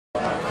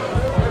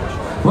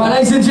Right,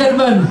 ladies and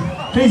gentlemen,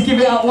 please give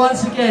it up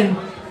once again.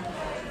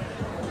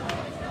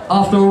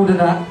 After all of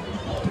that.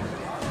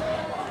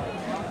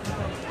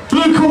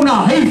 Blue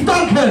corner, Heath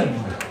Duncan.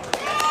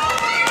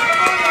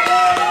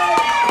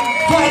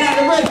 Fighting out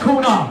the red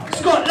corner,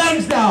 Scott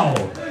Langsdale.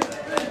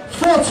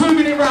 4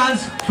 2-minute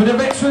rounds for the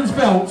veterans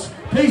belt.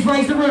 Please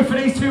raise the roof for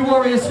these two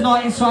warriors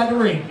tonight inside the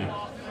ring.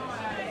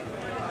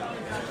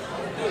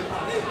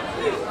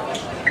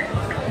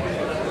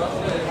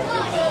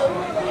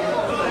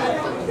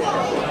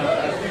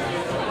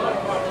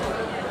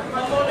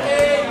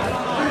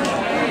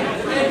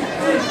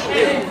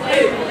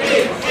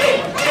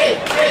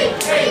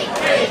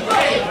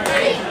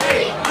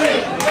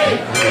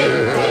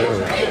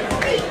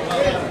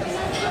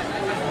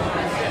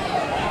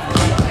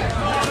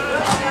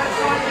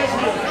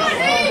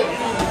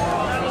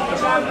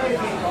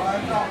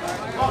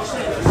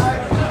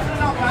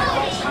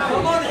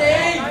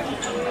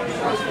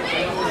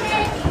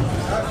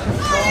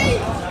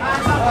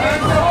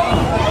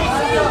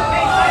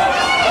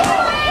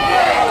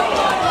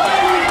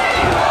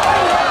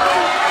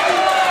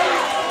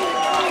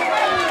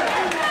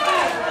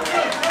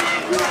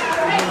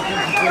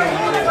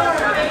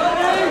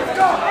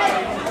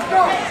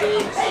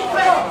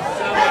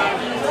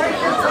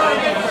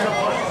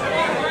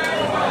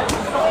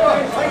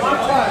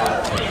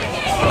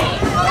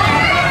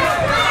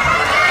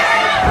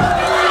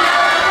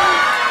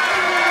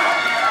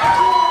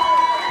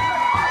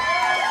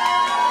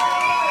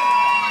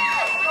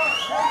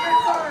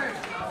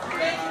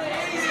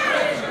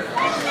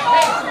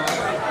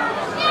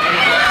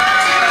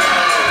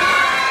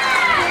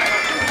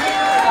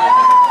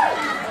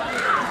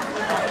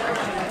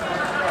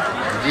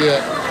 Yeah,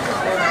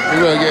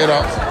 we're gonna get it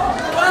off.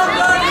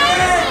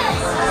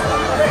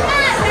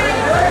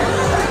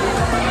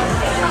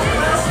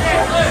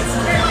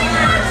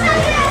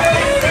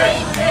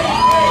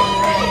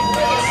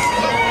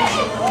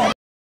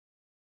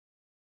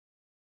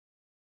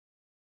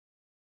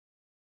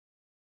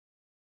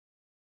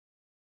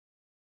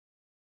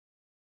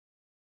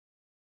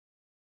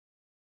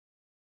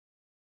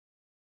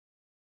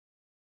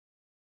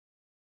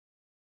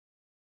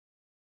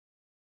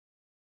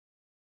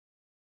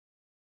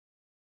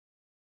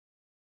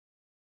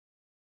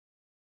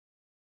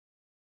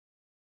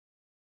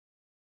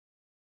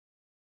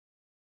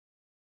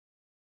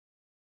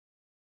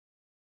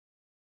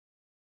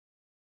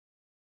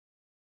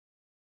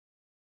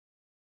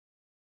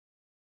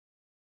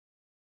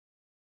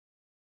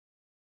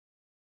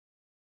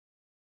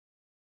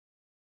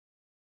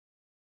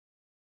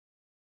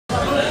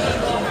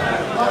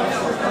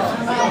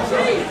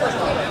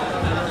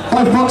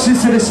 Both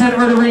boxes to the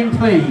centre of the ring,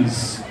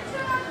 please.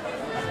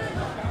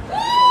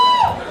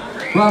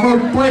 Right,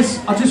 well, boys,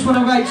 I just want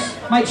to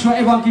make sure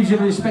everyone gives you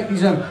the respect you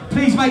deserve.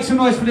 Please make some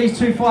noise for these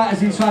two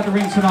fighters inside the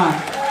ring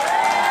tonight.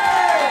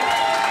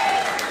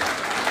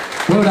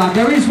 Well done.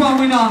 There is one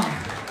winner.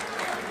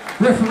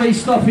 Referee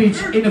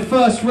stoppage in the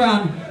first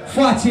round,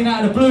 fighting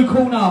out of the blue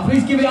corner.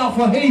 Please give it up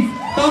for Heath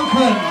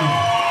Duncan,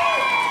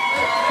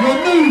 your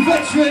new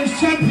veterans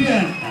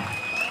champion.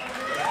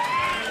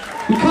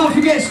 We can't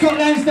forget Scott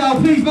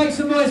Langsdale. Please make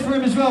some noise for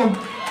him as well.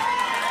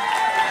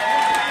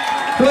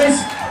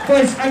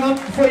 Boys, hang on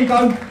before you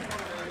go.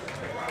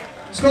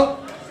 Scott,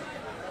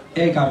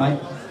 here you go, mate.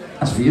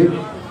 That's for you.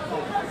 No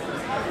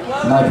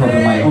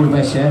problem, mate. All the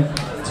best, yeah?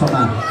 Top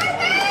man.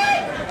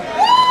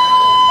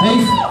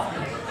 Heath,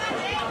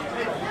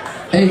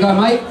 here you go,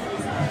 mate.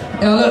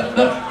 Yeah,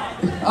 look,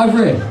 over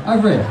here.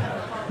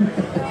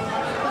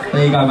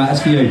 There you go, mate.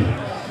 That's for you.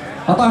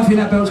 I don't think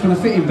that belt's going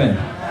to fit him, Ben.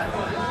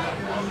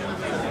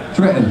 Do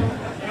you reckon?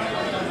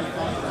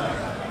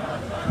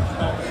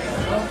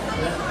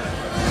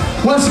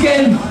 Once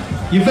again,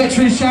 your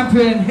veterans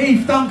champion,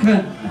 Heath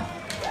Duncan.